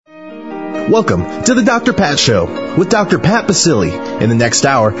Welcome to the Dr. Pat Show with Dr. Pat Basili. In the next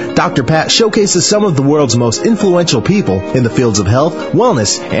hour, Dr. Pat showcases some of the world's most influential people in the fields of health,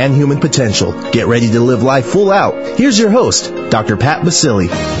 wellness, and human potential. Get ready to live life full out. Here's your host, Dr. Pat Basili.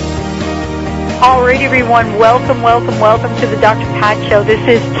 All right, everyone, welcome to the Dr. Pat Show. This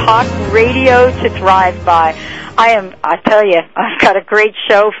is Talk Radio to Thrive By. I tell you, I've got a great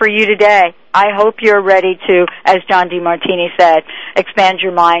show for you today. I hope you're ready to, as John DeMartini said, expand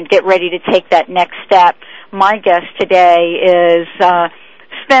your mind, get ready to take that next step. My guest today is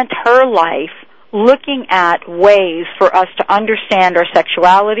spent her life looking at ways for us to understand our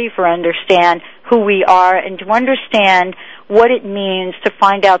sexuality, for understand who we are, and to understand what it means to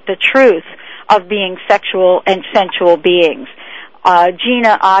find out the truth of being sexual and sensual beings.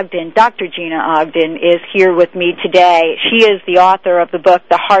 Gina Ogden, Dr. Gina Ogden, is here with me today. She is the author of the book,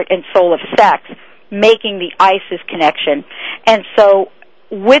 The Heart and Soul of Sex, Making the ISIS Connection. And so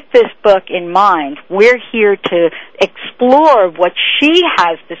with this book in mind, we're here to explore what she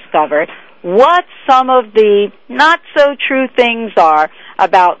has discovered, what some of the not-so-true things are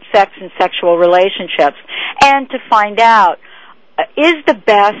about sex and sexual relationships, and to find out, is the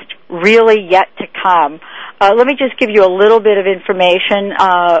best really yet to come? Let me just give you a little bit of information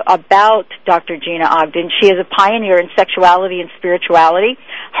about Dr. Gina Ogden. She is a pioneer in sexuality and spirituality.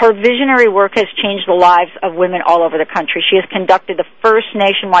 Her visionary work has changed the lives of women all over the country. She has conducted the first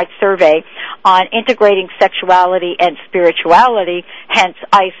nationwide survey on integrating sexuality and spirituality, hence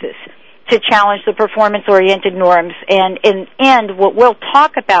ISIS, to challenge the performance-oriented norms. And in the end, what we'll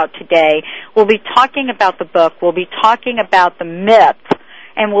talk about today, we'll be talking about the book, we'll be talking about the myth,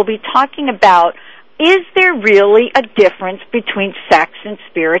 and we'll be talking about, is there really a difference between sex and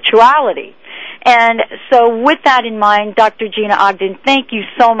spirituality? And so with that in mind, Dr. Gina Ogden, thank you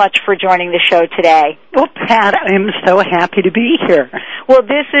so much for joining the show today. Well, Pat, I am so happy to be here. Well,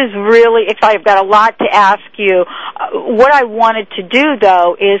 this is really exciting. I've got a lot to ask you. What I wanted to do,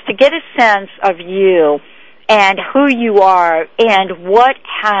 though, is to get a sense of you and who you are and what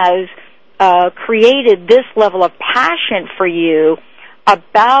has created this level of passion for you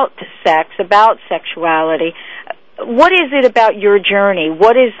about sex, about sexuality. What is it about your journey?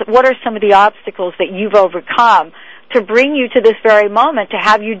 What are some of the obstacles that you've overcome to bring you to this very moment, to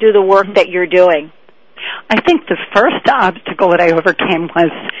have you do the work that you're doing? I think the first obstacle that I overcame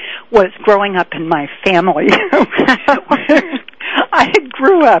was growing up in my family. I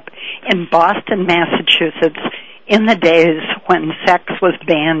grew up in Boston, Massachusetts, in the days when sex was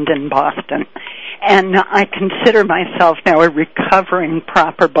banned in Boston. And I consider myself now a recovering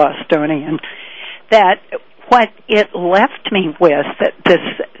proper Bostonian, that what it left me with, this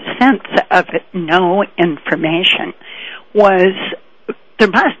sense of no information, was there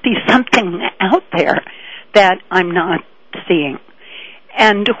must be something out there that I'm not seeing.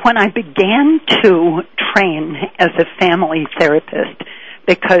 And when I began to train as a family therapist,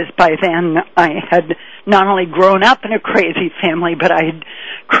 because by then I had not only grown up in a crazy family, but I had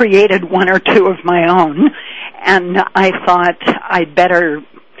created one or two of my own, and I thought I'd better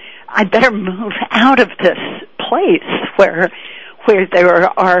move out of this place where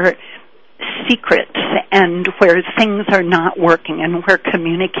there are secrets and where things are not working and where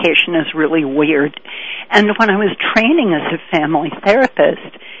communication is really weird. And when I was training as a family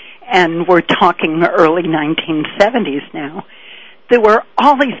therapist, and we're talking early 1970s now, there were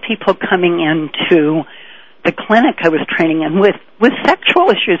all these people coming into the clinic I was training in with sexual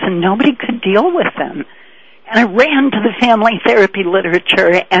issues, and nobody could deal with them. And I ran to the family therapy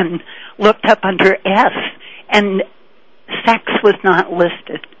literature and looked up under S, and sex was not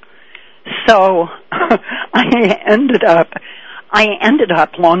listed. So I ended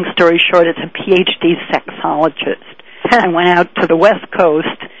up, long story short, as a PhD sexologist. I went out to the West Coast,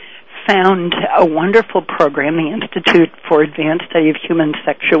 found a wonderful program, the Institute for Advanced Study of Human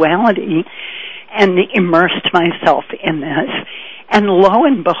Sexuality, and immersed myself in this. And lo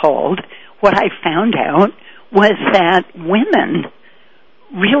and behold, what I found out was that women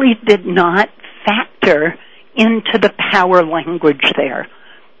really did not factor into the power language there,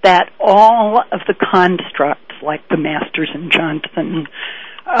 that all of the constructs, like the Masters and Johnson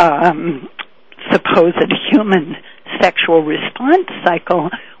supposed human sexual response cycle,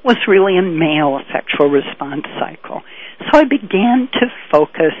 was really a male sexual response cycle. So I began to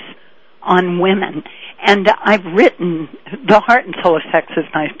focus on women. And I've written, The Heart and Soul of Sex is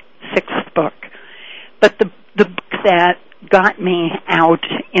my 6th book. But the book that got me out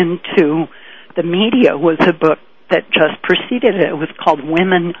into the media was a book that just preceded it. It was called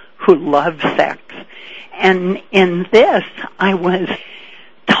Women Who Love Sex. And in this,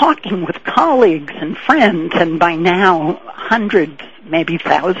 talking with colleagues and friends, and by now hundreds, maybe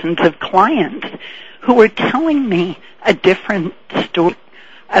thousands of clients who were telling me a different story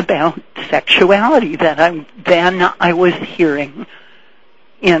about sexuality than I was hearing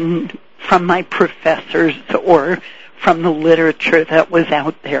from my professors or from the literature that was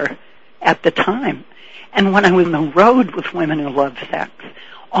out there at the time. And when I was on the road with women who love sex,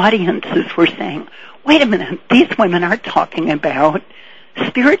 audiences were saying, wait a minute, these women are talking about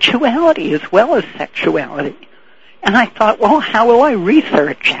spirituality as well as sexuality. And I thought, well, how will I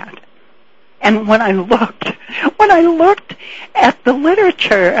research that? And when I looked at the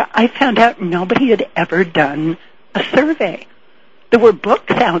literature, I found out nobody had ever done a survey. There were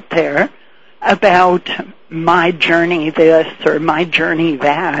books out there about my journey this or my journey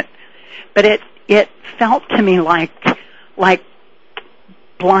that, but it felt to me like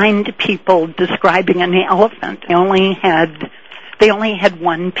blind people describing an elephant. They only had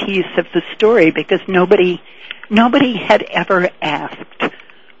one piece of the story because nobody had ever asked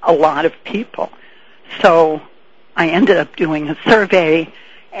a lot of people. So I ended up doing a survey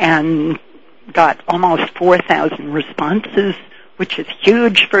and got almost 4,000 responses, which is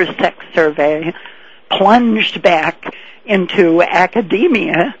huge for a sex survey, plunged back into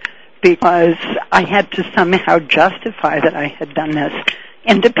academia because I had to somehow justify that I had done this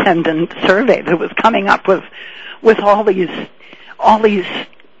independent survey that was coming up with all these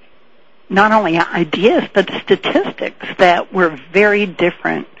not only ideas but statistics that were very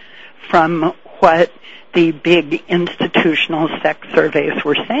different from what the big institutional sex surveys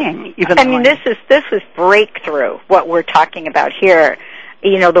were saying. This is breakthrough, what we're talking about here.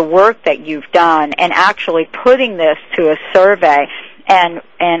 You know, the work that you've done and actually putting this to a survey, and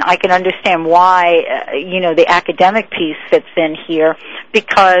I can understand why, the academic piece fits in here,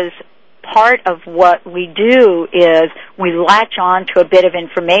 because part of what we do is we latch on to a bit of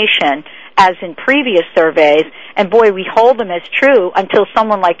information, as in previous surveys, and boy, we hold them as true until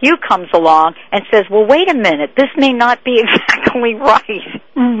someone like you comes along and says, well, wait a minute, this may not be exactly right.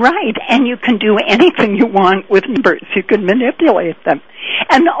 Right, and you can do anything you want with numbers. You can manipulate them.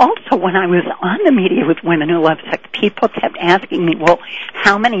 And also, when I was on the media with Women Who Love Sex, people kept asking me, well,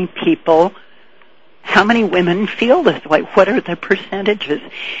 how many women feel this way? What are the percentages?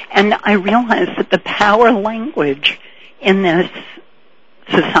 And I realized that the power language in this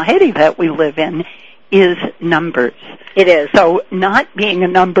society that we live in is numbers. It is. So not being a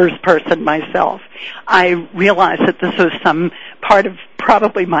numbers person myself, I realized that this was some part of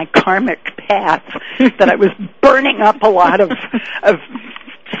probably my karmic path, that I was burning up a lot of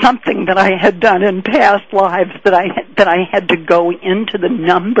something that I had done in past lives, that I had to go into the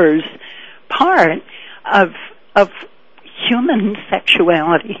numbers part of human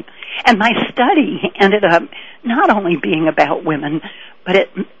sexuality. And my study ended up not only being about women, but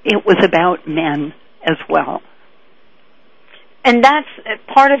it was about men as well. And that's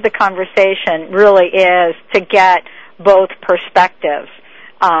part of the conversation, really, is to get both perspectives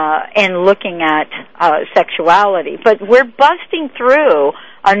in looking at sexuality. But we're busting through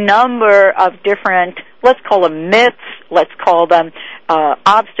a number of different, let's call them myths, let's call them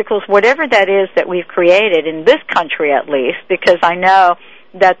obstacles, whatever that is that we've created in this country at least, because I know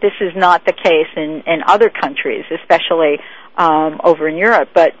that this is not the case in other countries, especially over in Europe.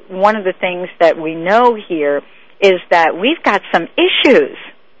 But one of the things that we know here is that we've got some issues.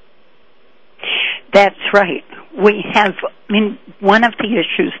 That's right. We have, one of the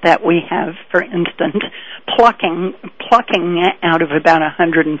issues that we have, for instance, plucking out of about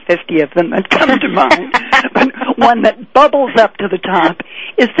 150 of them that come to mind, but one that bubbles up to the top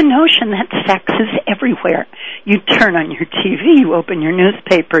is the notion that sex is everywhere. You turn on your TV, you open your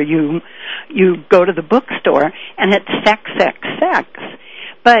newspaper, you go to the bookstore, and it's sex, sex, sex.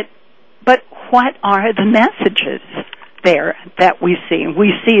 But what are the messages there that we see?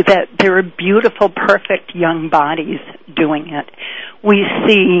 We see that there are beautiful, perfect young bodies doing it. We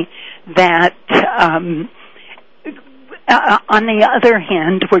see that on the other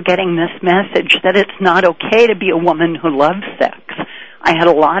hand, we're getting this message that it's not okay to be a woman who loves sex. I had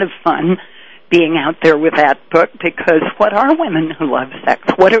a lot of fun being out there with that book, because what are women who love sex?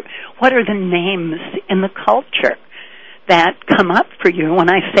 What are the names in the culture that come up for you when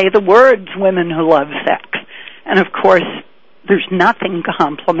I say the words women who love sex? And of course, there's nothing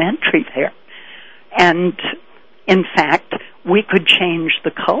complimentary there. And in fact, we could change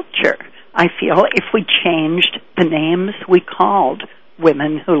the culture, I feel, if we changed the names we called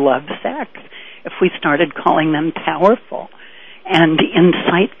women who love sex. If we started calling them powerful and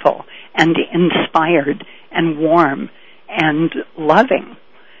insightful and inspired and warm and loving.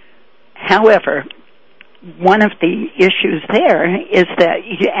 However, one of the issues there is that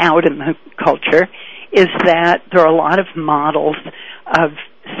out in the culture is that there are a lot of models of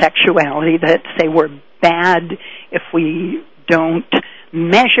sexuality that say we're bad if we don't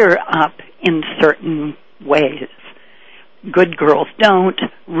measure up in certain ways. Good girls don't,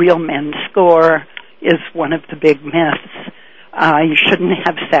 real men score is one of the big myths. You shouldn't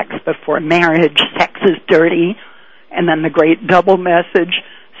have sex before marriage. Sex is dirty. And then the great double message,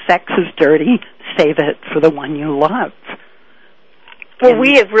 sex is dirty, save it for the one you love. Well,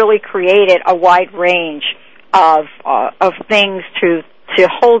 we have really created a wide range of things to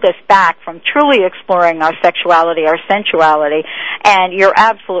hold us back from truly exploring our sexuality, our sensuality. And you're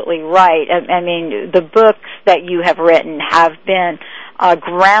absolutely right. I mean, the books that you have written have been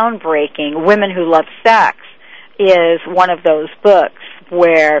groundbreaking. Women Who Love Sex is one of those books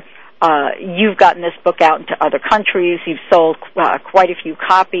where you've gotten this book out into other countries. You've sold quite a few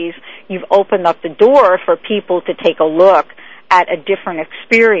copies. You've opened up the door for people to take a look at a different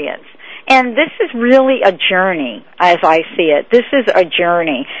experience. And this is really a journey, as I see it. This is a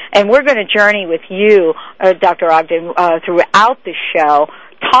journey. And we're going to journey with you, Dr. Ogden, throughout the show,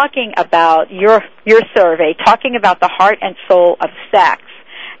 talking about your survey, talking about the heart and soul of sex.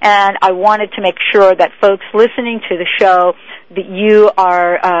 And I wanted to make sure that folks listening to the show, that you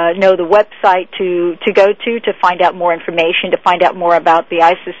know the website to go to find out more information, to find out more about the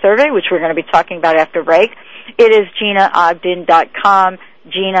ISIS survey, which we're going to be talking about after break. It is GinaOgden.com,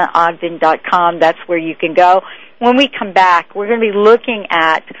 GinaOgden.com. That's where you can go. When we come back, we're going to be looking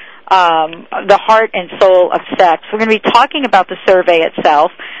at the heart and soul of sex. We're going to be talking about the survey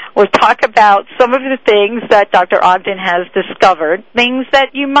itself. We'll talk about some of the things that Dr. Ogden has discovered, things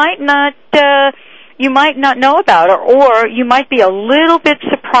that you might not know about, or you might be a little bit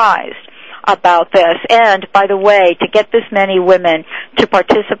surprised about this. And, by the way, to get this many women to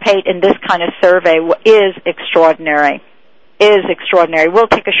participate in this kind of survey is extraordinary. We'll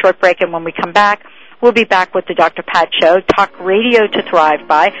take a short break, and when we come back, we'll be back with the Dr. Pat Show, talk radio to thrive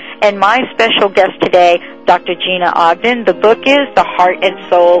by, and my special guest today, Dr. Gina Ogden. The book is The Heart and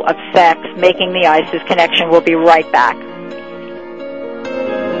Soul of Sex, Making the ISIS Connection. We'll be right back.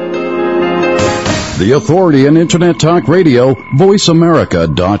 The authority in Internet Talk Radio,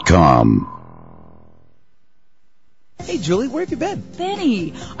 VoiceAmerica.com. Hey, Julie, where have you been?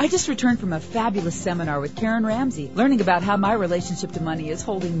 Benny, I just returned from a fabulous seminar with Karen Ramsey, learning about how my relationship to money is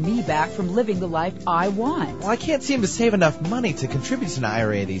holding me back from living the life I want. Well, I can't seem to save enough money to contribute to an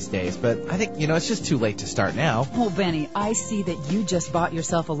IRA these days, but I think, it's just too late to start now. Oh, Benny, I see that you just bought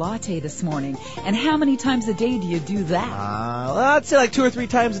yourself a latte this morning. And how many times a day do you do that? Well, I'd say like 2 or 3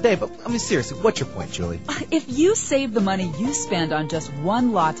 times a day, but I mean, seriously, what's your point, Julie? If you save the money you spend on just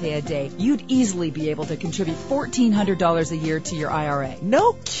one latte a day, you'd easily be able to contribute $1,400 a year to your IRA.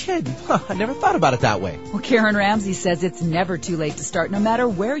 No kidding. I never thought about it that way. Well, Karen Ramsey says it's never too late to start, no matter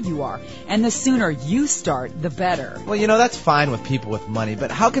where you are. And the sooner you start, the better. Well, that's fine with people with money, but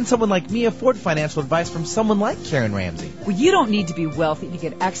how can someone like me afford financial advice from someone like Karen Ramsey? Well, you don't need to be wealthy to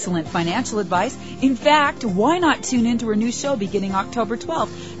get excellent financial advice. In fact, why not tune into her new show beginning October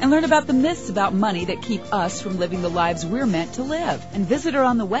 12th and learn about the myths about money that keep us from living the lives we're meant to live? And visit her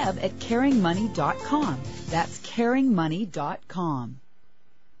on the web at caringmoney.com. That's caringmoney.com.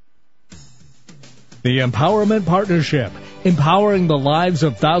 The Empowerment Partnership, empowering the lives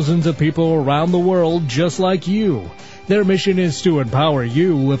of thousands of people around the world just like you. Their mission is to empower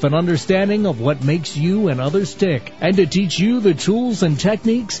you with an understanding of what makes you and others tick, and to teach you the tools and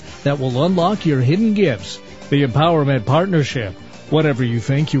techniques that will unlock your hidden gifts. The Empowerment Partnership. Whatever you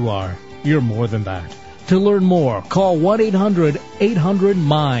think you are, you're more than that. To learn more, call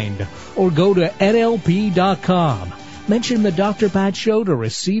 1-800-800-MIND or go to NLP.com. Mention the Dr. Pat Show to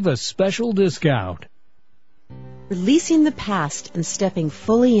receive a special discount. Releasing the past and stepping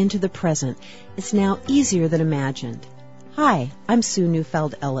fully into the present is now easier than imagined. Hi, I'm Sue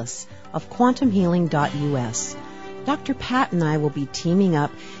Neufeld-Ellis of QuantumHealing.us. Dr. Pat and I will be teaming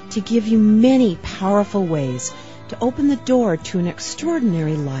up to give you many powerful ways to open the door to an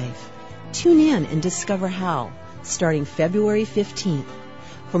extraordinary life. Tune in and discover how, starting February 15th.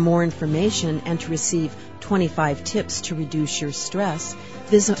 For more information and to receive 25 tips to reduce your stress,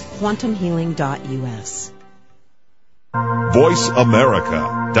 visit QuantumHealing.us.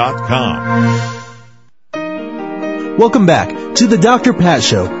 VoiceAmerica.com. Welcome back to the Dr. Pat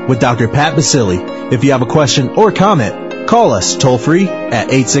Show with Dr. Pat Baccili. If you have a question or comment, call us toll-free at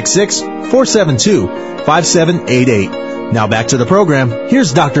 866-472-5788. Now back to the program.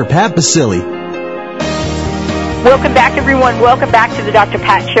 Here's Dr. Pat Baccili. Welcome back, everyone. Welcome back to the Dr.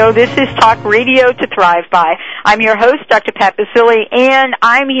 Pat Show. This is Talk Radio to Thrive By. I'm your host, Dr. Pat Basili, and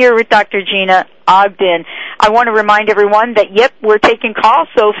I'm here with Dr. Gina Ogden. I want to remind everyone that, yep, we're taking calls,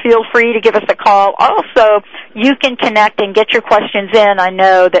 so feel free to give us a call. Also, you can connect and get your questions in. I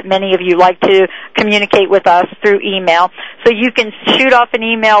know that many of you like to communicate with us through email, so you can shoot off an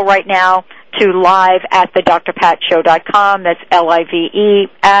email right now to live@thedrpatshow.com. That's LIVE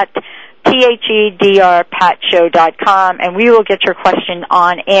at THEDRPatShow.com, and we will get your question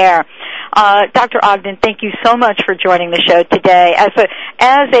on air. Dr. Ogden, thank you so much for joining the show today. As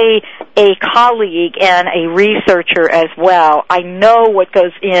a colleague and a researcher as well, I know what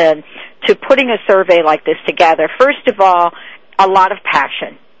goes in to putting a survey like this together. First of all, a lot of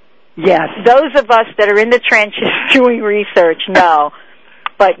passion. Yes. Those of us that are in the trenches doing research know,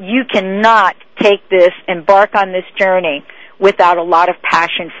 but you cannot embark on this journey without a lot of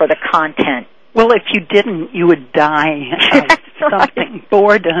passion for the content. Well, if you didn't, you would die of something,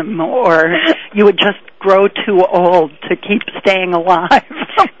 boredom, or you would just grow too old to keep staying alive.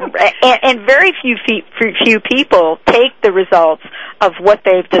 and very few people take the results of what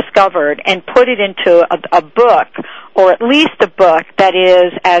they've discovered and put it into a book, or at least a book that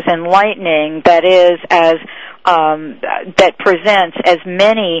is as enlightening, that is as that presents as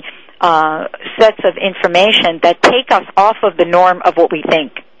many sets of information that take us off of the norm of what we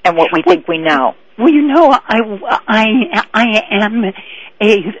think and what we think we know. Well, you know, I am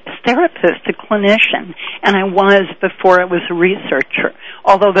a therapist, a clinician, and I was before I was a researcher,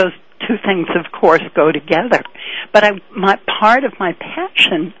 although those two things, of course, go together. But part of my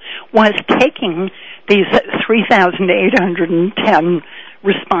passion was taking these 3,810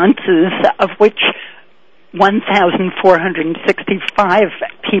 responses, of which 1,465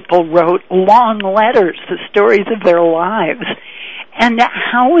 people wrote long letters, the stories of their lives. And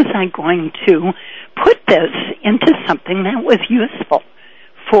how was I going to put this into something that was useful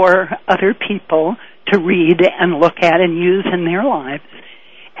for other people to read and look at and use in their lives?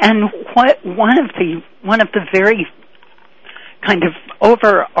 And one of the very kind of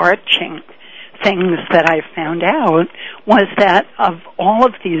overarching things that I found out was that of all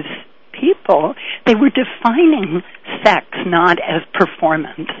of these people, they were defining sex not as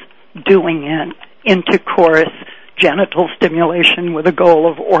performance, doing it, intercourse, genital stimulation with a goal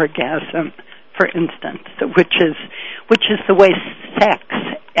of orgasm, for instance, which is the way sex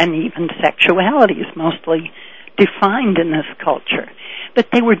and even sexuality is mostly defined in this culture.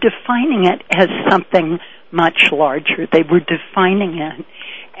 But they were defining it as something much larger. They were defining it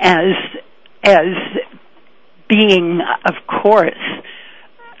as being, of course,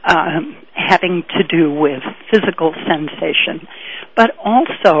 having to do with physical sensation, but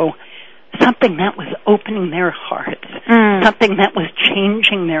also something that was opening their hearts, something that was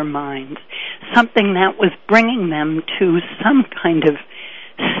changing their minds, something that was bringing them to some kind of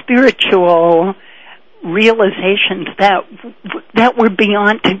spiritual realizations that were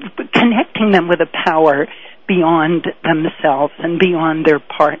beyond, connecting them with a power beyond themselves and beyond their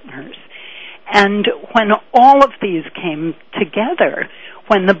partners. And when all of these came together,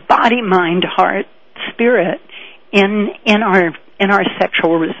 when the body, mind, heart, spirit in our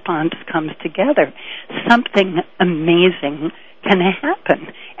sexual response comes together, something amazing can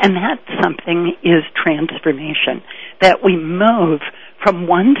happen. And that something is transformation, that we move from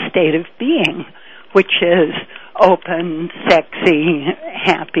one state of being, which is open, sexy,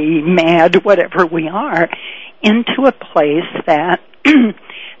 happy, mad, whatever we are, into a place that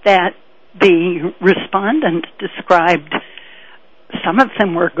that the respondents described. Some of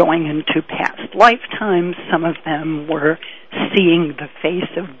them were going into past lifetimes. Some of them were seeing the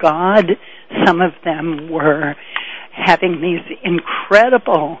face of God. Some of them were having these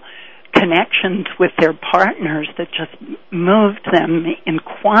incredible connections with their partners that just moved them in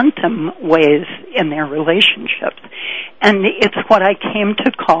quantum ways in their relationships. And it's what I came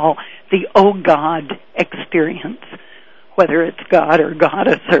to call the Oh God experience, whether it's God or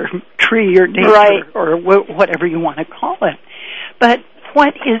goddess or tree or nature, right, or whatever you want to call it. But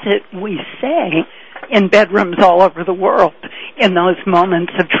what is it we say in bedrooms all over the world in those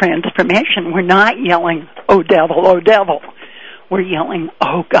moments of transformation? We're not yelling, "Oh devil, oh devil." We're yelling,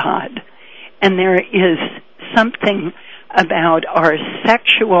 "Oh God." And there is something about our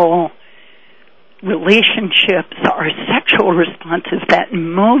sexual relationships, our sexual responses that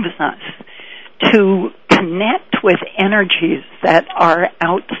moves us to connect with energies that are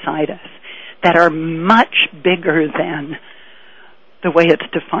outside us, that are much bigger than the way it's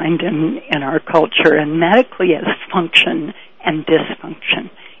defined in our culture, and medically as function and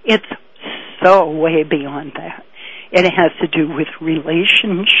dysfunction. It's so way beyond that. It has to do with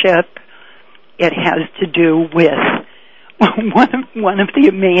relationship. it has to do with one of the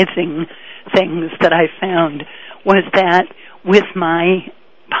amazing things that I found was that with my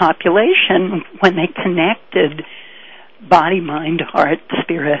population, when they connected body, mind, heart,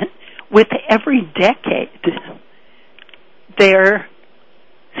 spirit, with every decade, their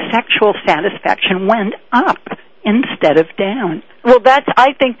sexual satisfaction went up instead of down. Well,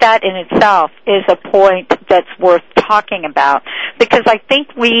 I think that in itself is a point that's worth talking about, because I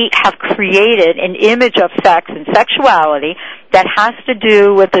think we have created an image of sex and sexuality that has to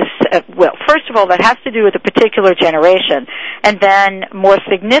do with this, first of all, that has to do with a particular generation, and then more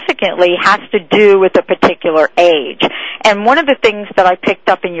significantly has to do with a particular age. And one of the things that I picked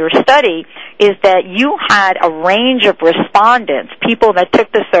up in your study is that you had a range of respondents, people that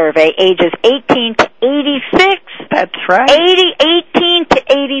took the survey, ages 18 to 86. That's right. 18 to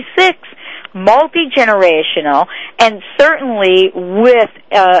 86, multi-generational, and certainly with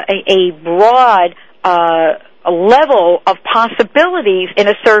a broad level of possibilities in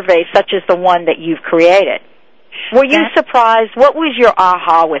a survey such as the one that you've created. Were you surprised? What was your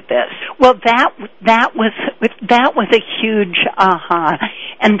aha with this? Well, that was a huge aha.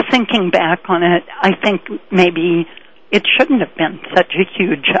 And thinking back on it, I think maybe it shouldn't have been such a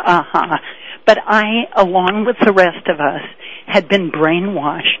huge aha. But I, along with the rest of us, had been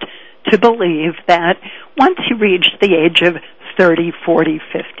brainwashed to believe that once you reach the age of 30, 40,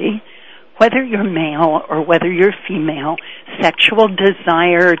 50, whether you're male or whether you're female, sexual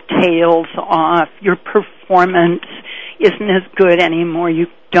desire tails off, your performance isn't as good anymore, you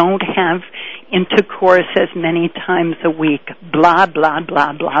don't have intercourse as many times a week, blah, blah,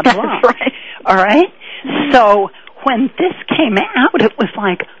 blah, blah, blah. Right. All right? So when this came out, it was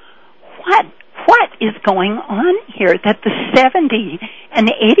like, what is going on here that the 70 and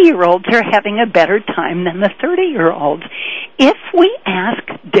 80-year-olds are having a better time than the 30-year-olds if we ask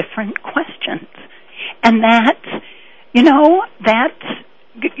different questions? And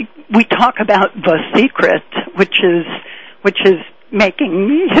we talk about The Secret, which is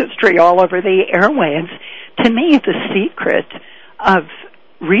making history all over the airwaves. To me, the secret of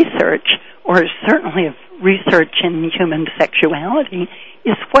research, or certainly of research in human sexuality,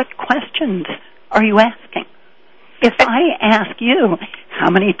 is what questions are you asking? If I ask you, how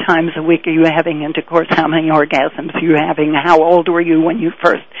many times a week are you having intercourse? How many orgasms are you having? How old were you when you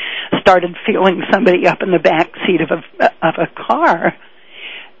first started feeling somebody up in the back seat of a car?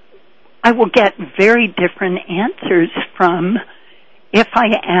 I will get very different answers from if I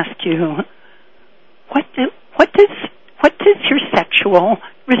ask you, what does your sexual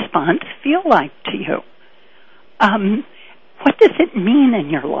response feel like to you? What does it mean in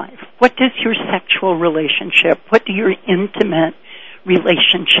your life? What does your sexual relationship, what do your intimate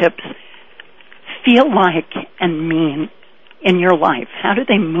relationships feel like and mean in your life? How do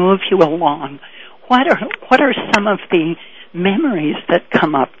they move you along? What are some of the memories that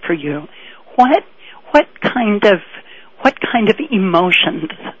come up for you? What kind of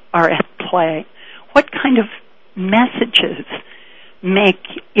emotions are at play? What kind of messages make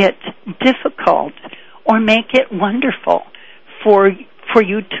it difficult or make it wonderful for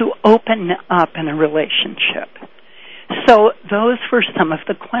you to open up in a relationship? So those were some of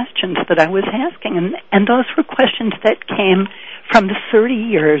the questions that I was asking, and those were questions that came from the 30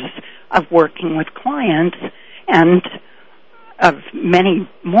 years of working with clients and of many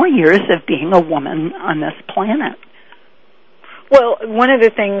more years of being a woman on this planet. Well, one of the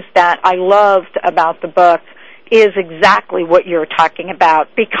things that I loved about the book is exactly what you're talking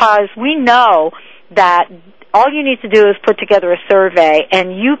about, because we know that all you need to do is put together a survey,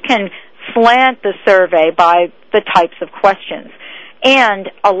 and you can slant the survey by the types of questions. And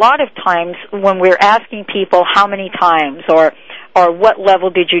a lot of times when we're asking people how many times or what level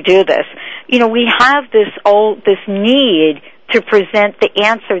did you do this, we have this need to present the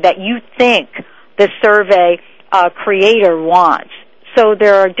answer that you think the survey creator wants. So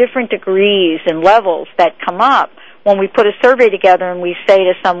there are different degrees and levels that come up when we put a survey together and we say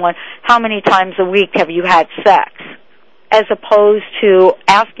to someone, how many times a week have you had sex? As opposed to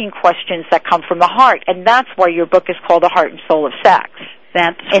asking questions that come from the heart. And that's why your book is called The Heart and Soul of Sex.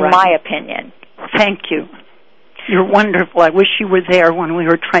 That's in right. my opinion. Thank you. You're wonderful. I wish you were there when we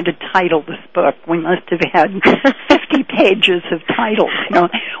were trying to title this book. We must have had 50 pages of titles.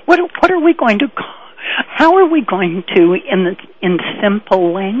 What are we going to call? How are we going to, in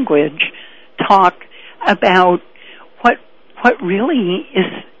simple language, talk about what really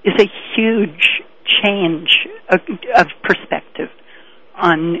is a huge change of perspective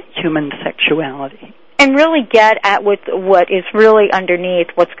on human sexuality? And really get at what is really underneath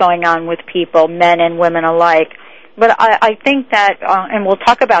what's going on with people, men and women alike. But I think that, and we'll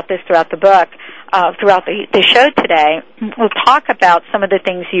talk about this throughout the book, throughout the show today, we'll talk about some of the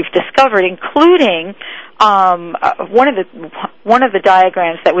things you've discovered, including one of the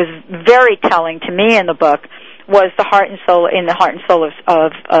diagrams that was very telling to me in the book was the heart and soul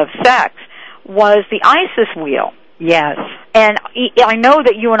of sex was the ISIS wheel. Yes. And I know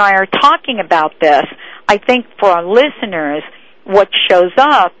that you and I are talking about this. I think for our listeners, what shows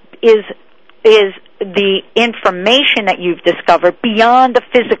up is the information that you've discovered beyond the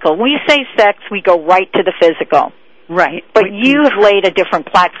physical. When you say sex, we go right to the physical. Right. But you have laid a different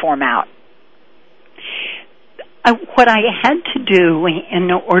platform out. What I had to do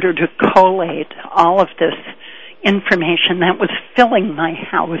in order to collate all of this information that was filling my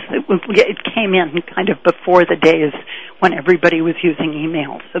house, it came in kind of before the days when everybody was using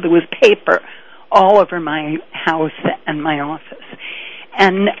email. So there was paper all over my house and my office.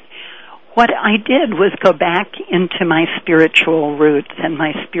 And what I did was go back into my spiritual roots and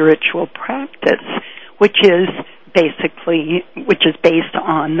my spiritual practice, which is based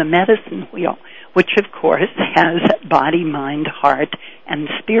on the medicine wheel, which of course has body, mind, heart, and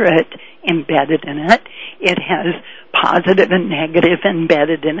spirit embedded in it. It has positive and negative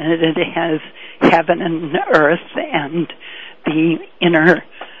embedded in it. It has heaven and earth and the inner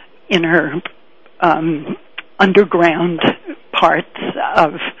underground parts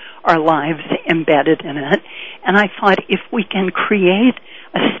of our lives embedded in it. And I thought, if we can create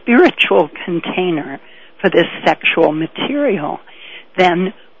a spiritual container for this sexual material,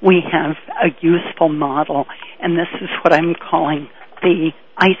 then we have a useful model. And this is what I'm calling the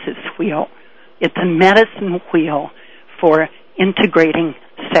ISIS wheel. It's a medicine wheel for integrating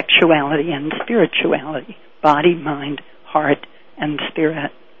sexuality and spirituality, body, mind, heart, and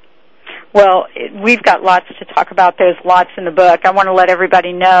spirit. Well, we've got lots to talk about. There's lots in the book. I want to let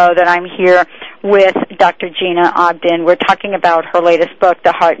everybody know that I'm here with Dr. Gina Ogden. We're talking about her latest book,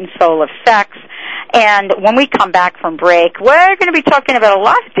 The Heart and Soul of Sex. And when we come back from break, we're going to be talking about a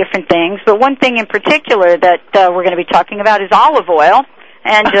lot of different things, but one thing in particular that we're going to be talking about is olive oil.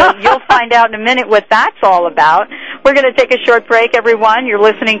 And you'll find out in a minute what that's all about. We're going to take a short break, everyone. You're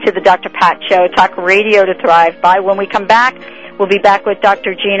listening to the Dr. Pat Show, talk radio to thrive by. When we come back, we'll be back with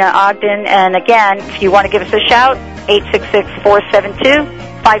Dr. Gina Ogden. And again, if you want to give us a shout,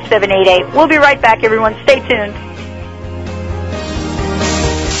 866-472-5788. We'll be right back, everyone. Stay tuned.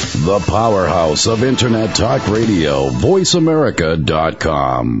 The powerhouse of Internet Talk Radio,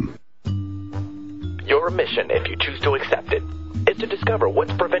 VoiceAmerica.com. Your mission, if you choose to accept it, is to discover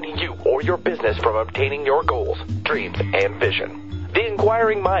what's preventing you or your business from obtaining your goals, dreams, and vision. The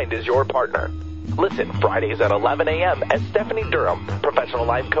Inquiring Mind is your partner. Listen Fridays at 11 a.m. as Stephanie Durham, professional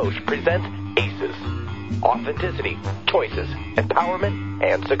life coach, presents ACES. Authenticity, choices, empowerment,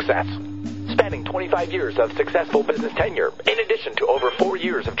 and success. Spanning 25 years of successful business tenure, in addition to over 4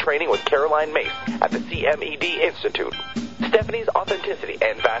 years of training with Caroline Mace at the CMED Institute. Stephanie's authenticity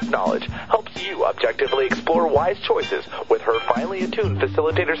and vast knowledge helps you objectively explore wise choices with her finely attuned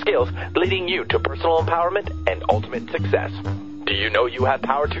facilitator skills, leading you to personal empowerment and ultimate success. Do you know you have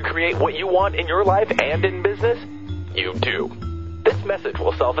power to create what you want in your life and in business? You do. This message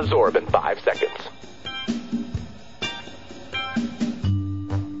will self-absorb in 5 seconds.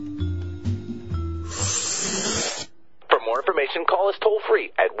 For more information, call us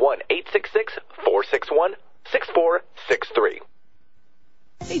toll-free at 1-866-461-6463.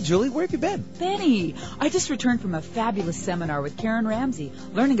 Hey, Julie, where have you been? Benny, I just returned from a fabulous seminar with Karen Ramsey,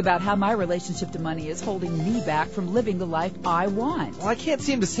 learning about how my relationship to money is holding me back from living the life I want. Well, I can't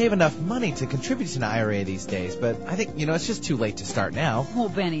seem to save enough money to contribute to an IRA these days, but I think, it's just too late to start now. Well,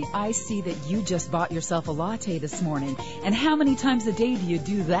 Benny, I see that you just bought yourself a latte this morning. And how many times a day do you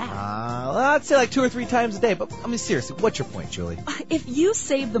do that? Well, I'd say like 2 or 3 times a day, but I mean, seriously, what's your point, Julie? If you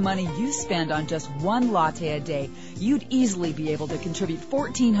save the money you spend on just one latte a day, you'd easily be able to contribute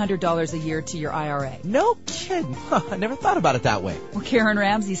 $1,400 a year to your IRA. No kidding. I never thought about it that way. Well, Karen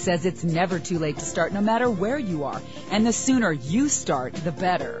Ramsey says it's never too late to start, no matter where you are. And the sooner you start, the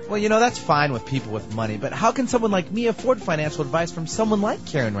better. Well, that's fine with people with money, but how can someone like me afford financial advice from someone like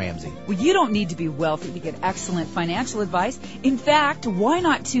Karen Ramsey? Well, you don't need to be wealthy to get excellent financial advice. In fact, why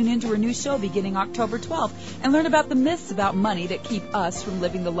not tune into her new show beginning October 12th and learn about the myths about money that keep us from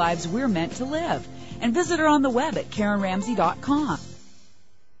living the lives we're meant to live? And visit her on the web at KarenRamsey.com.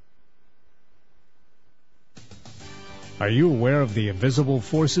 Are you aware of the invisible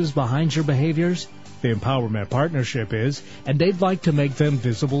forces behind your behaviors? The Empowerment Partnership is, and they'd like to make them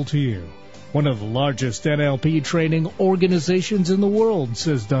visible to you. One of the largest NLP training organizations in the world,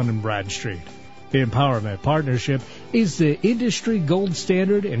 says Dun & Bradstreet. The Empowerment Partnership is the industry gold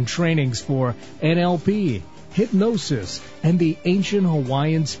standard in trainings for NLP, hypnosis, and the ancient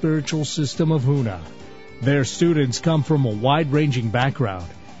Hawaiian spiritual system of Huna. Their students come from a wide-ranging background: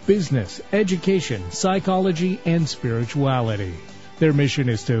 business, education, psychology, and spirituality. Their mission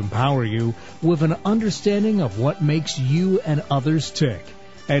is to empower you with an understanding of what makes you and others tick,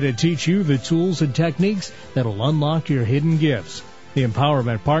 and to teach you the tools and techniques that will unlock your hidden gifts. The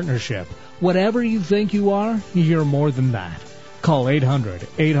Empowerment Partnership. Whatever you think you are, you're more than that. Call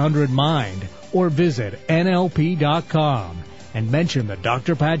 800-800-MIND or visit NLP.com and mention the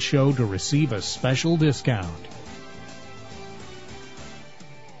Dr. Pat Show to receive a special discount.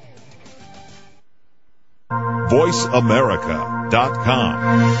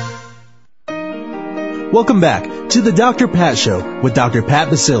 VoiceAmerica.com. Welcome back to the Dr. Pat Show with Dr. Pat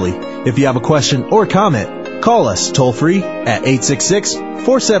Baccili. If you have a question or comment, call us toll-free at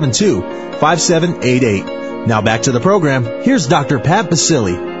 866-472-5788. Now back to the program. Here's Dr. Pat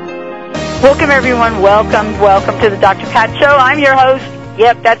Baccili. Welcome, everyone. Welcome to the Dr. Pat Show. I'm your host.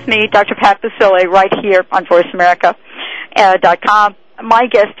 Yep, that's me, Dr. Pat Baccili, right here on VoiceAmerica.com. My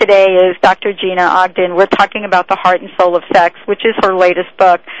guest today is Dr. Gina Ogden. We're talking about the heart and soul of sex, which is her latest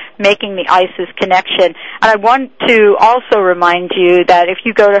book, Making the ISIS Connection. And I want to also remind you that if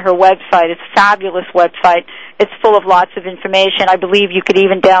you go to her website, it's a fabulous website. It's full of lots of information. I believe you could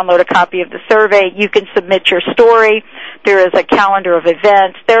even download a copy of the survey. You can submit your story. There is a calendar of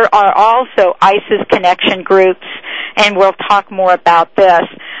events. There are also ISIS Connection groups, and we'll talk more about this.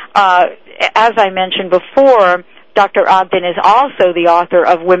 As I mentioned before, Dr. Ogden is also the author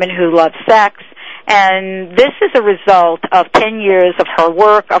of Women Who Love Sex, and this is a result of 10 years of her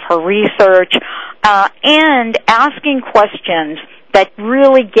work, of her research, and asking questions that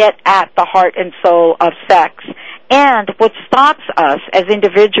really get at the heart and soul of sex, and what stops us as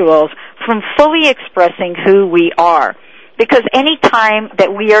individuals from fully expressing who we are. Because any time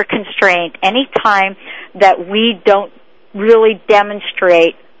that we are constrained, any time that we don't really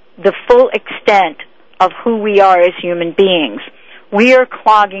demonstrate the full extent of who we are as human beings, we are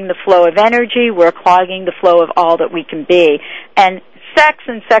clogging the flow of energy, we're clogging the flow of all that we can be. And sex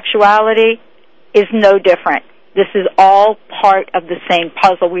and sexuality is no different. This is all part of the same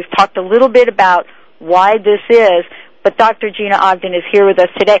puzzle. We've talked a little bit about why this is, but Dr. Gina Ogden is here with us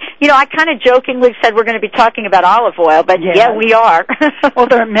today. You know, I kind of jokingly said we're going to be talking about olive oil, but yeah we are. Well,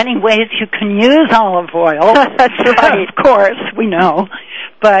 there are many ways you can use olive oil. That's right. Of course, we know.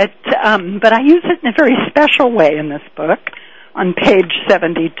 But I use it in a very special way in this book on page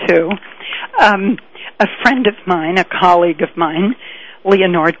 72. A friend of mine, a colleague of mine,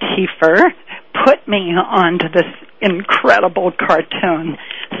 Leonore Tiefer, put me onto this incredible cartoon.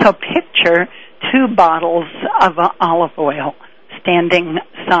 So picture two bottles of olive oil standing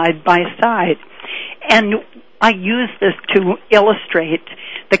side by side. And I use this to illustrate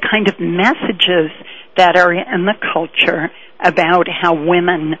the kind of messages that are in the culture about how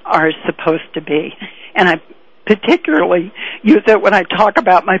women are supposed to be. And I particularly use it when I talk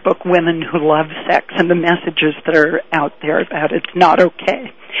about my book, Women Who Love Sex, and the messages that are out there about it's not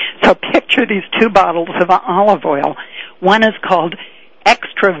okay. So picture these two bottles of olive oil. One is called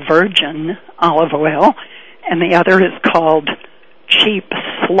extra virgin olive oil, and the other is called cheap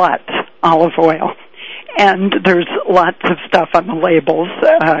slut olive oil. And there's lots of stuff on the labels.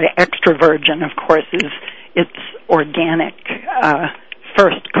 Extra virgin, of course, it's organic,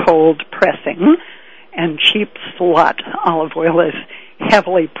 first cold pressing, and cheap slut olive oil is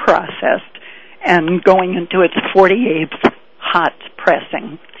heavily processed and going into its 48th hot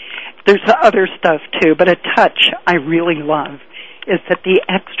pressing. There's other stuff too, but a touch I really love is that the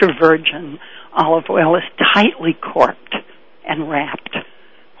extra virgin olive oil is tightly corked and wrapped,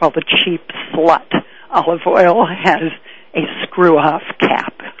 while the cheap slut olive oil has a screw-off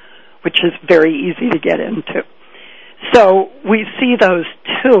cap, which is very easy to get into. So we see those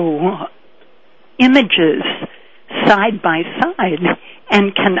two images side by side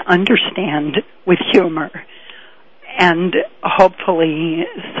and can understand with humor and hopefully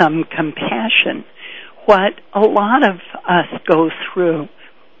some compassion what a lot of us go through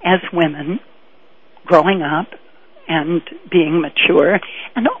as women growing up and being mature,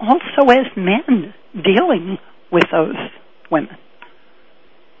 and also as men dealing with those women.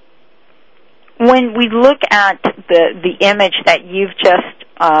 When we look at the image that you've just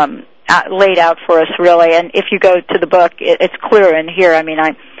laid out for us, really, and if you go to the book, it's clear in here. I mean,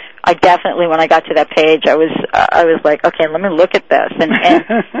 I definitely, when I got to that page, I was like, okay, let me look at this, and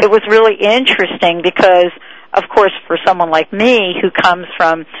it was really interesting because, of course, for someone like me who comes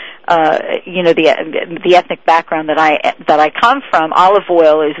from, the ethnic background that I come from, olive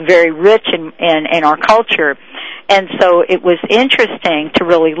oil is very rich in our culture, And so it was interesting to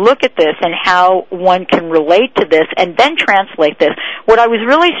really look at this and how one can relate to this and then translate this. What I was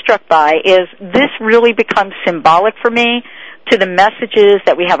really struck by is this really becomes symbolic for me to the messages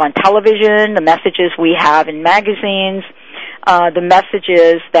that we have on television, the messages we have in magazines, the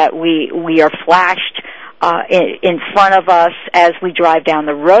messages that we are flashed in front of us as we drive down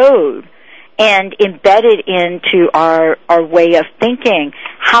the road and embedded into our way of thinking.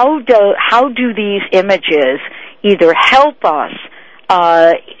 How do these images either help us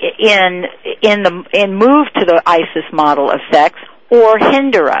in move to the ISIS model of sex or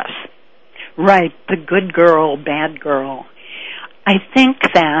hinder us? Right, the good girl, bad girl. I think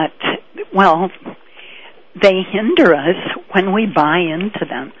that, well, they hinder us when we buy into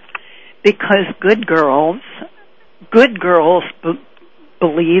them, because good girls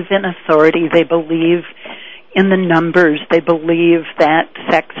believe in authority. They believe in the numbers. They believe that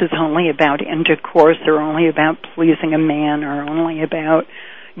sex is only about intercourse, or only about pleasing a man, or only about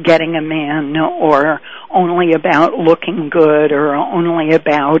getting a man, or only about looking good, or only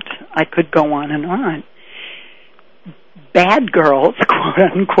about, I could go on and on. Bad girls,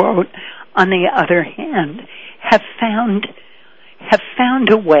 quote unquote, on the other hand, have found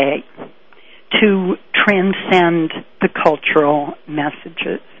a way to transcend the cultural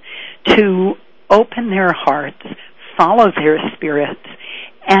messages, to open their hearts, follow their spirits,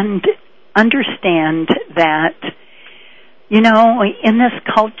 and understand that, you know, in this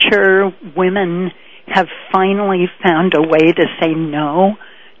culture, women have finally found a way to say no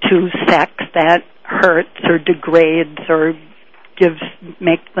to sex that hurts or degrades or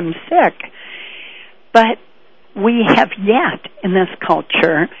makes them sick. But we have yet, in this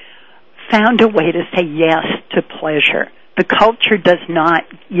culture, found a way to say yes to pleasure. The culture does not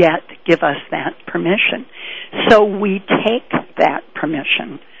yet give us that permission. So we take that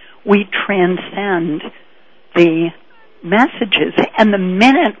permission. We transcend the messages. And the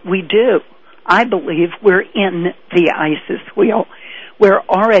minute we do, I believe we're in the ISIS wheel. We've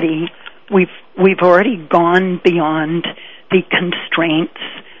already gone beyond the constraints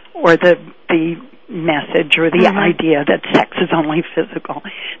or the message or the idea that sex is only physical,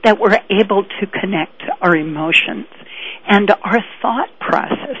 that we're able to connect our emotions and our thought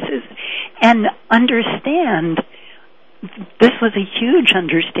processes and understand. This was a huge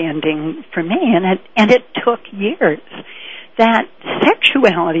understanding for me, and it took years, that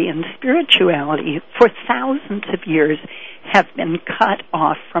sexuality and spirituality for thousands of years have been cut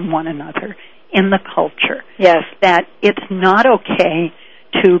off from one another in the culture. Yes. That it's not okay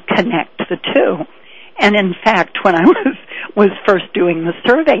to connect the two. And in fact, when I was first doing the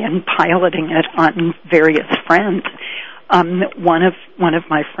survey and piloting it on various friends, one of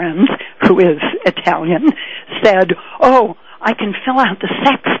my friends, who is Italian, said, "Oh, I can fill out the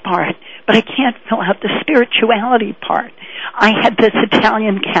sex part, but I can't fill out the spirituality part." I had this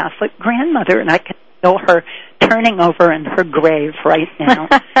Italian Catholic grandmother, and I can feel her turning over in her grave right now.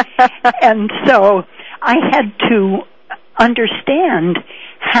 And so I had to understand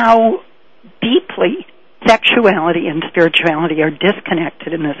how deeply sexuality and spirituality are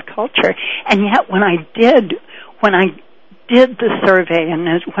disconnected in this culture. And yet when I did the survey, and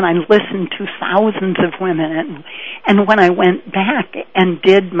when I listened to thousands of women, and when I went back and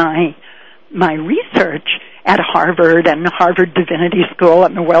did my research at Harvard and Harvard Divinity School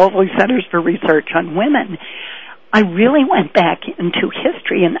and the Wellesley Centers for Research on Women, I really went back into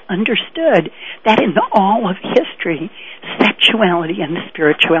history and understood that in all of history, sexuality and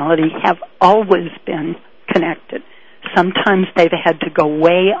spirituality have always been connected. Sometimes they've had to go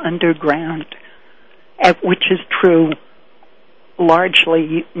way underground, which is true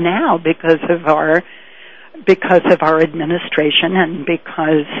largely now because of our administration, and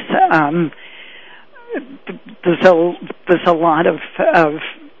because there's a lot of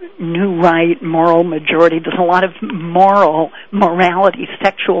new right, moral majority. There's a lot of morality,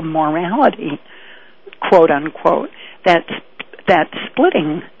 sexual morality, quote unquote, that's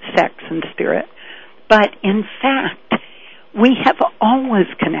splitting sex and spirit. But in fact, we have always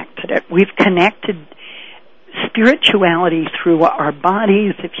connected it. We've connected spirituality through our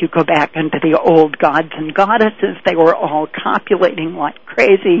bodies. If you go back into the old gods and goddesses, they were all copulating like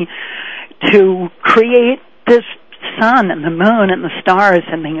crazy to create this sun and the moon and the stars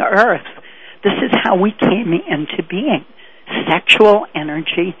and the earth. This is how we came into being. Sexual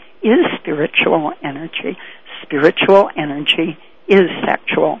energy is spiritual energy. Spiritual energy is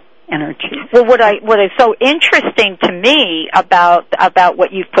sexual energy. Well, what is so interesting to me about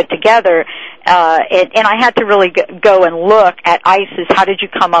what you've put together, and I had to really go and look at ISIS. How did you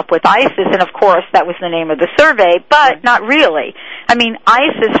come up with ISIS? And of course, that was the name of the survey, but not really. I mean,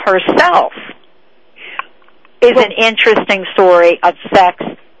 ISIS herself is an interesting story of sex,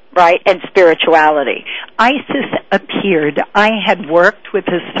 right, and spirituality. ISIS appeared. I had worked with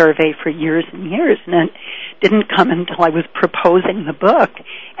this survey for years and years, and it didn't come until I was proposing the book,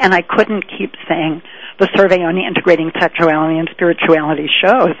 and I couldn't keep saying the survey on integrating sexuality and spirituality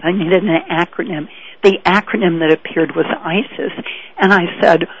shows. I needed an acronym. The acronym that appeared was ISIS, and I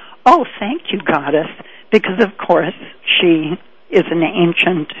said, "Oh, thank you, goddess," because, of course, she is an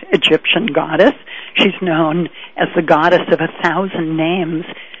ancient Egyptian goddess. She's known as the goddess of 1,000 names.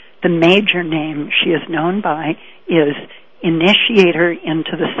 The major name she is known by is initiator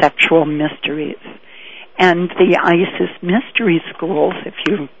into the sexual mysteries. And the ISIS mystery schools, if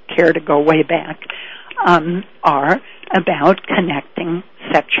you care to go way back, are about connecting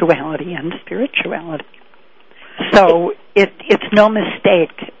sexuality and spirituality. So it's no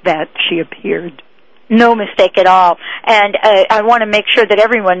mistake that she appeared. No mistake at all. And I want to make sure that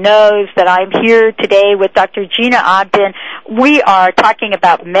everyone knows that I'm here today with Dr. Gina Ogden. We are talking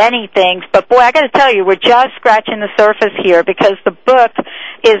about many things, but boy, I got to tell you, we're just scratching the surface here because the book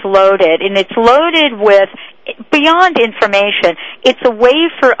is loaded, and it's loaded with beyond information. It's a way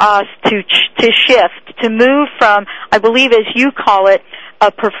for us to shift, to move from, I believe as you call it,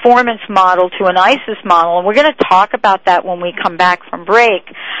 a performance model to an ISIS model, and we're going to talk about that when we come back from break.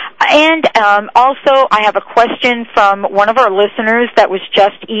 And also, I have a question from one of our listeners that was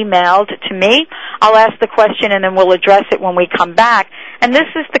just emailed to me. I'll ask the question, and then we'll address it when we come back. And this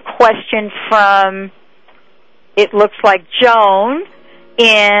is the question from, it looks like Joan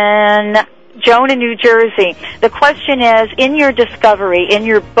in New Jersey. The question is, in your discovery, in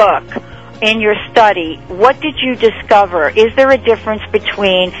your book, in your study, what did you discover? Is there a difference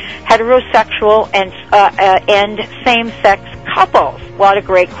between heterosexual and same-sex couples? What a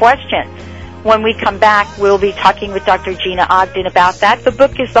great question. When we come back, we'll be talking with Dr. Gina Ogden about that. The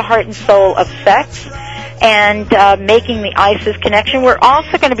book is The Heart and Soul of Sex and Making the ISIS Connection. We're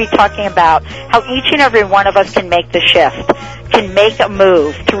also going to be talking about how each and every one of us can make the shift, can make a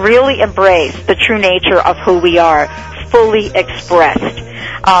move to really embrace the true nature of who we are, fully expressed.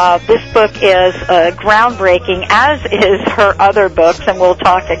 This book is groundbreaking, as is her other books, and we'll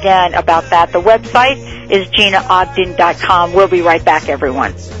talk again about that. The website is GinaOgden.com. We'll be right back,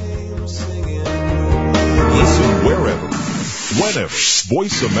 everyone. Listen wherever, whenever,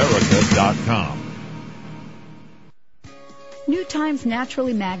 VoiceAmerica.com. New Times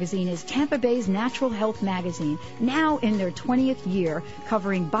Naturally magazine is Tampa Bay's natural health magazine, now in their 20th year,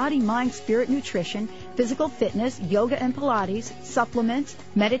 covering body, mind, spirit, nutrition, physical fitness, yoga and Pilates, supplements,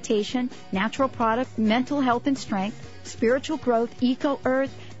 meditation, natural product, mental health and strength, spiritual growth,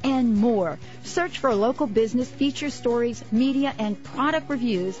 eco-earth, and more. Search for local business, feature stories, media, and product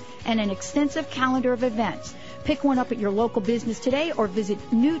reviews, and an extensive calendar of events. Pick one up at your local business today or visit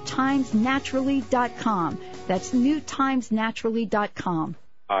newtimesnaturally.com. That's newtimesnaturally.com.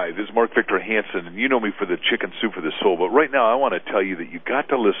 Hi, this is Mark Victor Hansen, and you know me for the chicken soup for the soul, but right now I want to tell you that you've got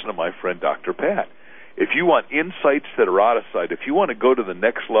to listen to my friend Dr. Pat. If you want insights that are out of sight, if you want to go to the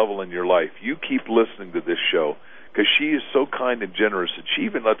next level in your life, you keep listening to this show, because she is so kind and generous, and she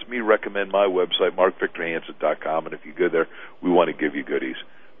even lets me recommend my website, markvictorhansen.com, and if you go there, we want to give you goodies.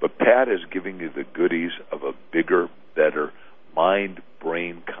 But Pat is giving you the goodies of a bigger, better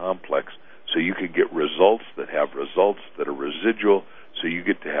mind-brain complex, so you can get results that have results that are residual, so you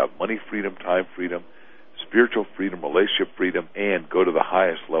get to have money freedom, time freedom, spiritual freedom, relationship freedom, and go to the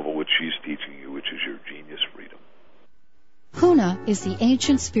highest level, which she's teaching you, which is your genius freedom. Huna is the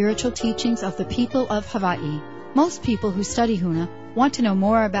ancient spiritual teachings of the people of Hawaii. Most people who study Huna want to know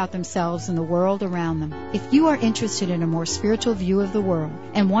more about themselves and the world around them. If you are interested in a more spiritual view of the world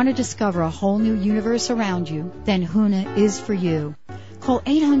and want to discover a whole new universe around you, then Huna is for you. Call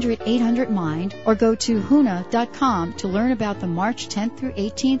 800-800-MIND or go to huna.com to learn about the March 10th through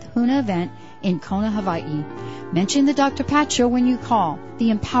 18th Huna event in Kona, Hawaii. Mention the Dr. Pat Show when you call,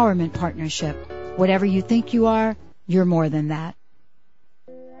 the Empowerment Partnership. Whatever you think you are, you're more than that.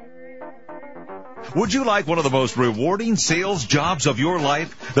 Would you like one of the most rewarding sales jobs of your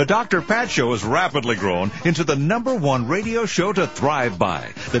life? The Dr. Pat Show has rapidly grown into the #1 radio show to thrive by.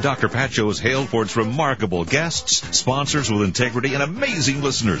 The Dr. Pat Show is hailed for its remarkable guests, sponsors with integrity, and amazing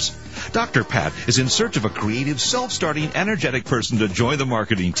listeners. Dr. Pat is in search of a creative, self-starting, energetic person to join the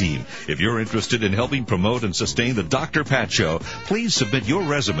marketing team. If you're interested in helping promote and sustain the Dr. Pat Show, please submit your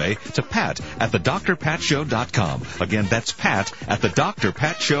resume to pat@thedrpatshow.com. Again, that's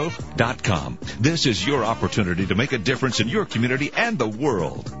pat@thedrpatshow.com. This is your opportunity to make a difference in your community and the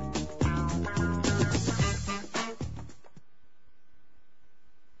world.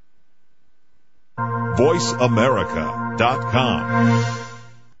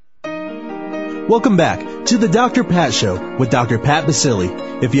 VoiceAmerica.com. Welcome back to the Dr. Pat Show with Dr. Pat Basili.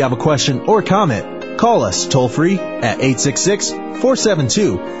 If you have a question or comment, call us toll-free at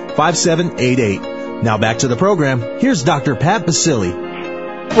 866-472-5788. Now back to the program. Here's Dr. Pat Basili.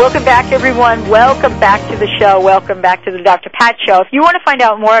 Welcome back, everyone. Welcome back to the show. Welcome back to the Dr. Pat Show. If you want to find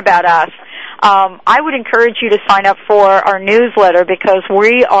out more about us, I would encourage you to sign up for our newsletter because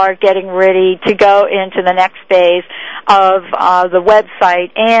we are getting ready to go into the next phase of the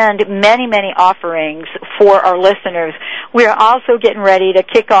website and many, many offerings for our listeners. We are also getting ready to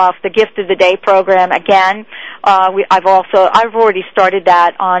kick off the Gift of the Day program again. I've already started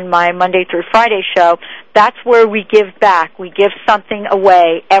that on my Monday through Friday show. That's where we give back. We give something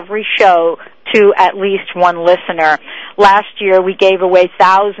away every show to at least one listener. Last year, we gave away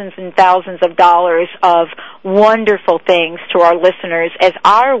thousands and thousands of dollars of wonderful things to our listeners as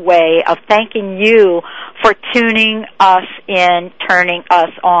our way of thanking you for tuning us in, turning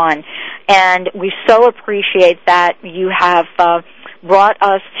us on. And we so appreciate that you have brought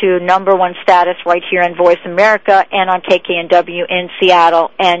us to number one status right here in Voice America and on KKNW in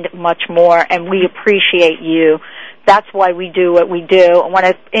Seattle and much more. And we appreciate you. That's why we do what we do. I want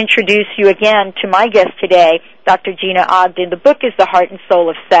to introduce you again to my guest today, Dr. Gina Ogden. The book is The Heart and Soul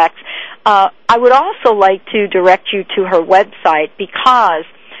of Sex. I would also like to direct you to her website because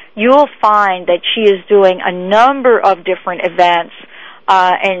you'll find that she is doing a number of different events,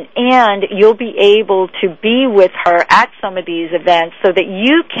 and you'll be able to be with her at some of these events so that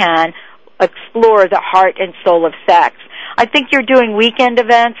you can explore the heart and soul of sex. I think you're doing weekend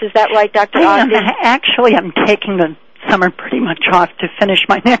events. Is that right, Dr. Ogden? Actually, I'm taking the summer pretty much off to finish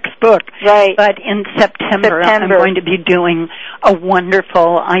my next book. Right. But in September, I'm going to be doing a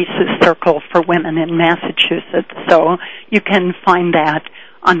wonderful ISIS circle for women in Massachusetts. So you can find that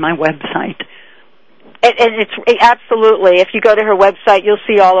on my website. And it's absolutely, if you go to her website, you'll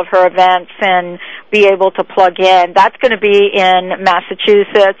see all of her events and be able to plug in. That's going to be in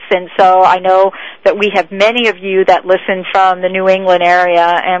Massachusetts, and so I know that we have many of you that listen from the New England area,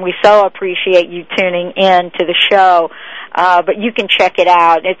 and we so appreciate you tuning in to the show. But you can check it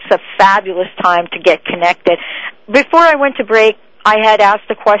out. It's a fabulous time to get connected. Before I went to break, I had asked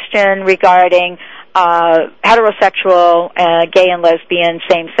a question regarding heterosexual, gay and lesbian,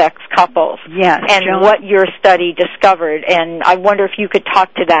 same-sex couples. Yes, and Joan, what your study discovered. And I wonder if you could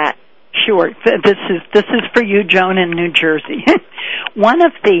talk to that. Sure. This is for you, Joan, in New Jersey.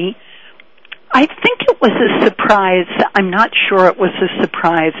 I think it was a surprise. I'm not sure it was a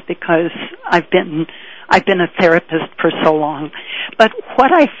surprise because I've been a therapist for so long. But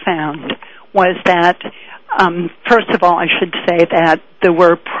what I found was that first of all, I should say that there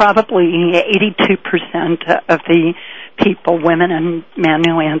were probably 82% of the people, women and men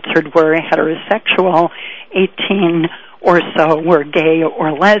who answered, were heterosexual, 18 or so were gay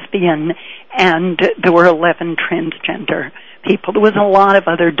or lesbian, and there were 11 transgender people. There was a lot of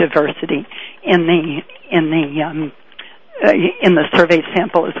other diversity in the survey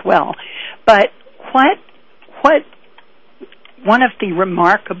sample as well. But what one of the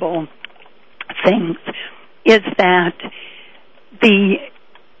remarkable things is that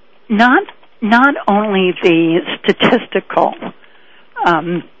not only the statistical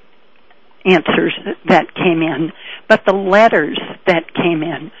answers that came in, but the letters that came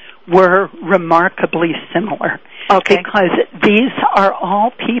in were remarkably similar. Okay. Because these are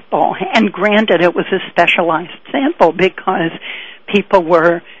all people, and granted it was a specialized sample because people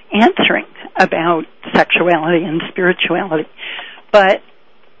were answering about sexuality and spirituality. But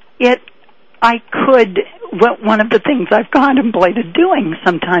one of the things I've contemplated doing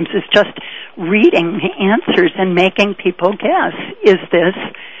sometimes is just reading the answers and making people guess, is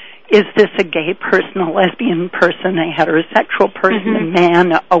this a gay person, a lesbian person, a heterosexual person, a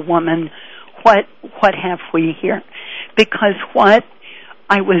man, a woman? What have we here? Because what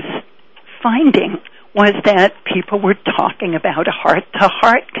I was finding was that people were talking about a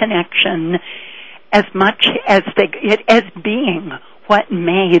heart-to-heart connection as much as as being what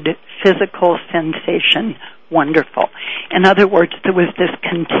made physical sensation wonderful. In other words, there was this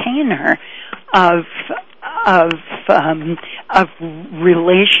container of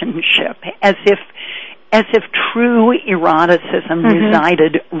relationship, as if true eroticism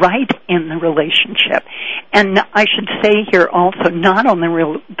resided right in the relationship. And I should say here also, not only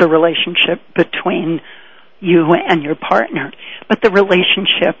the relationship between you and your partner, but the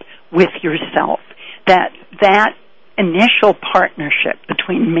relationship with yourself. That initial partnership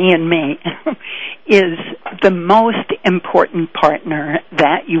between me and me is the most important partner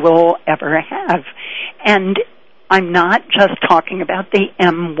that you will ever have. And I'm not just talking about the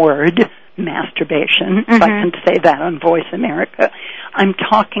M word, masturbation, if I can say that on Voice America. I'm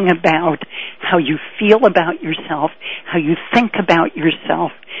talking about how you feel about yourself, how you think about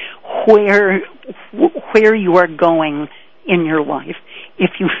yourself, where you are going in your life.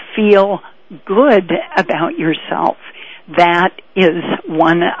 If you feel good about yourself, that is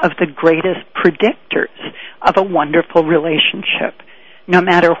one of the greatest predictors of a wonderful relationship, no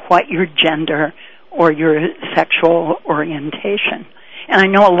matter what your gender or your sexual orientation. And I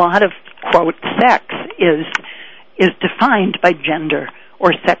know a lot of, quote, sex is defined by gender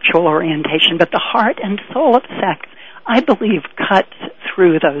or sexual orientation, but the heart and soul of sex, I believe, cuts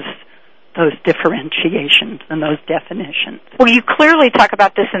through those differentiations and those definitions. Well, you clearly talk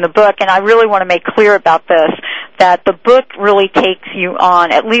about this in the book, and I really want to make clear about this, that the book really takes you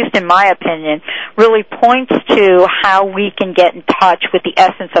on, at least in my opinion, really points to how we can get in touch with the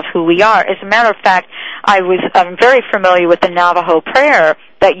essence of who we are. As a matter of fact, I'm very familiar with the Navajo prayer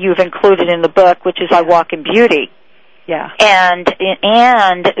that you've included in the book, which is I Walk in Beauty. Yeah.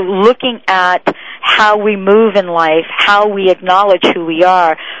 And looking at how we move in life, how we acknowledge who we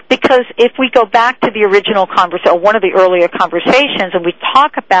are. Because if we go back to the original conversation, or one of the earlier conversations, and we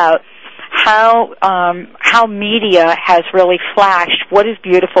talk about how media has really flashed what is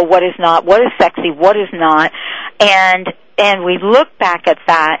beautiful, what is not, what is sexy, what is not, and we look back at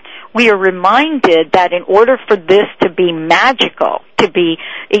that, we are reminded that in order for this to be magical, to be,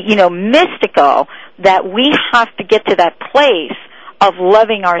 mystical, that we have to get to that place of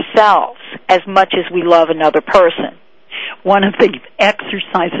loving ourselves as much as we love another person. One of the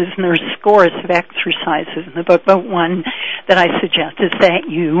exercises, and there are scores of exercises in the book, but one that I suggest is that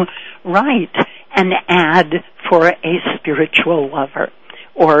you write an ad for a spiritual lover,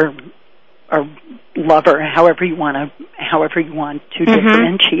 or lover, however you want to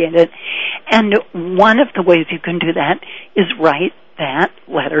differentiate it. And one of the ways you can do that is write that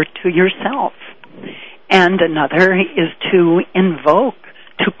letter to yourself. And another is to invoke,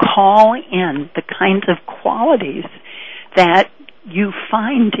 to call in the kinds of qualities that you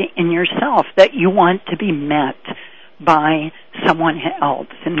find in yourself that you want to be met by someone else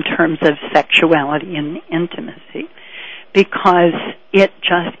in terms of sexuality and intimacy, because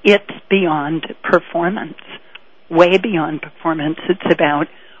it's beyond performance, way beyond performance. It's about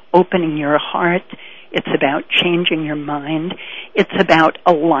opening your heart. It's about changing your mind. It's about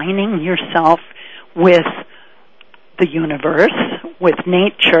aligning yourself with the universe, with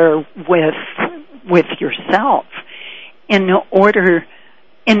nature, with yourself, and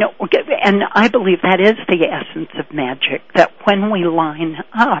I believe that is the essence of magic, that when we line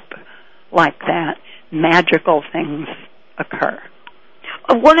up like that, magical things occur.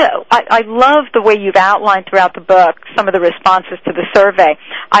 I love the way you've outlined throughout the book some of the responses to the survey.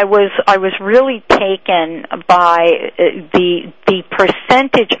 I was really taken by the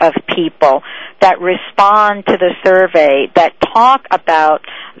percentage of people that respond to the survey that talk about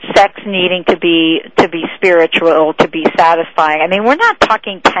sex needing to be spiritual, to be satisfying. I mean, we're not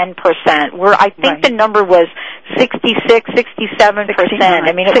talking 10%. I think the number was 66, 67%.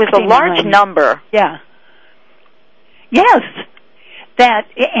 I mean, it was a large number. Yeah. Yes. That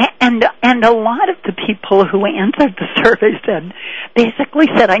and a lot of the people who answered the survey basically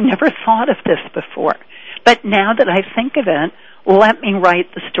said, I never thought of this before, but now that I think of it, let me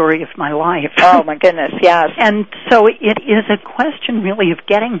write the story of my life. Oh my goodness, yes. And so it is a question really of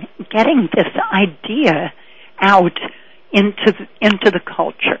getting this idea out into the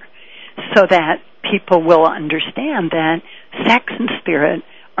culture, so that people will understand that sex and spirit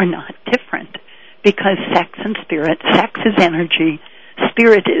are not different, because sex is energy.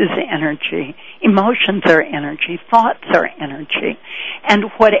 Spirit is energy. Emotions are energy. Thoughts are energy. And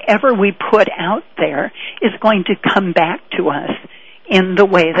whatever we put out there is going to come back to us in the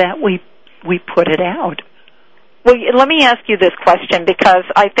way that we put it out. Well, let me ask you this question, because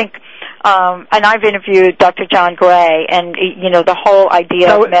I think, and I've interviewed Dr. John Gray, and, the whole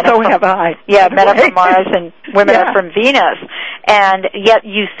idea of men are from Mars and women are from Venus. And yet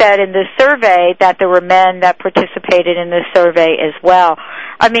you said in this survey that there were men that participated in this survey as well.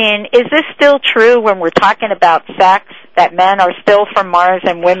 I mean, is this still true when we're talking about sex, that men are still from Mars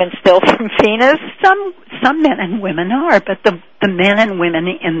and women still from Venus? Some men and women are, but the men and women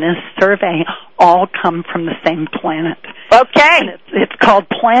in this survey all come from the same planet. Okay. And it's called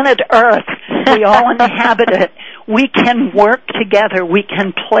planet Earth. We all inhabit it. We can work together. We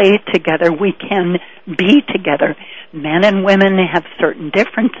can play together. We can be together. Men and women have certain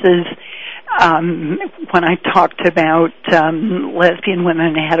differences. When I talked about lesbian women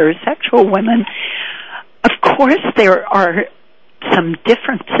and heterosexual women, of course there are some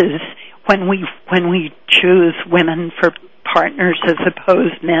differences when we choose women for partners as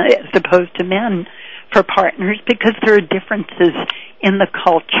opposed to men for partners, because there are differences in the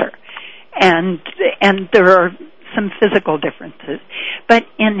culture. and there are some physical differences. But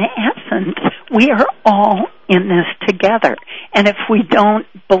in essence, we are all in this together. And if we don't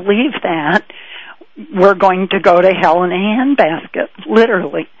believe that, we're going to go to hell in a handbasket,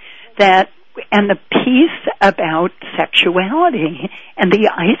 literally. And the piece about sexuality and the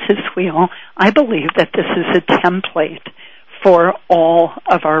ISIS wheel, I believe that this is a template for all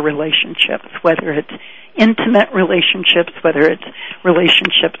of our relationships, whether it's intimate relationships, whether it's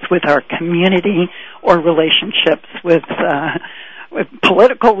relationships with our community or relationships with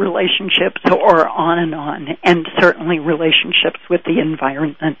political relationships or on, and certainly relationships with the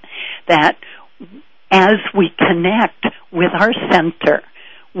environment, that as we connect with our center,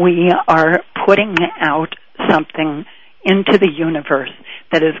 we are putting out something into the universe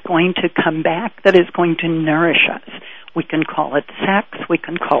that is going to come back, that is going to nourish us. We can call it sex, we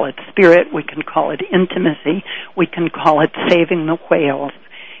can call it spirit, we can call it intimacy, we can call it saving the whales.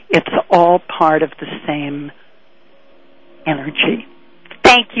 It's all part of the same energy.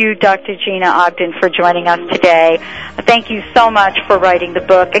 Thank you, Dr. Gina Ogden, for joining us today. Thank you so much for writing the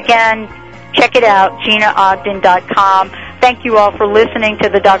book. Again, check it out, GinaOgden.com. Thank you all for listening to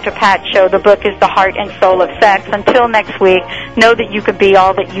the Dr. Pat Show. The book is The Heart and Soul of Sex. Until next week, know that you can be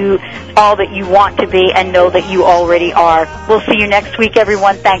all that you want to be, and know that you already are. We'll see you next week,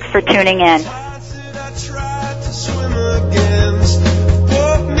 everyone. Thanks for tuning in.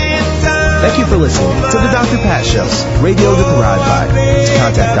 Thank you for listening to the Dr. Pat Show, radio to thrive by. To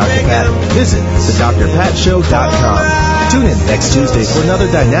contact Dr. Pat, visit thedrpatshow.com. Tune in next Tuesday for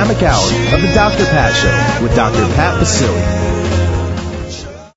another dynamic hour of the Dr. Pat Show with Dr. Pat Basile.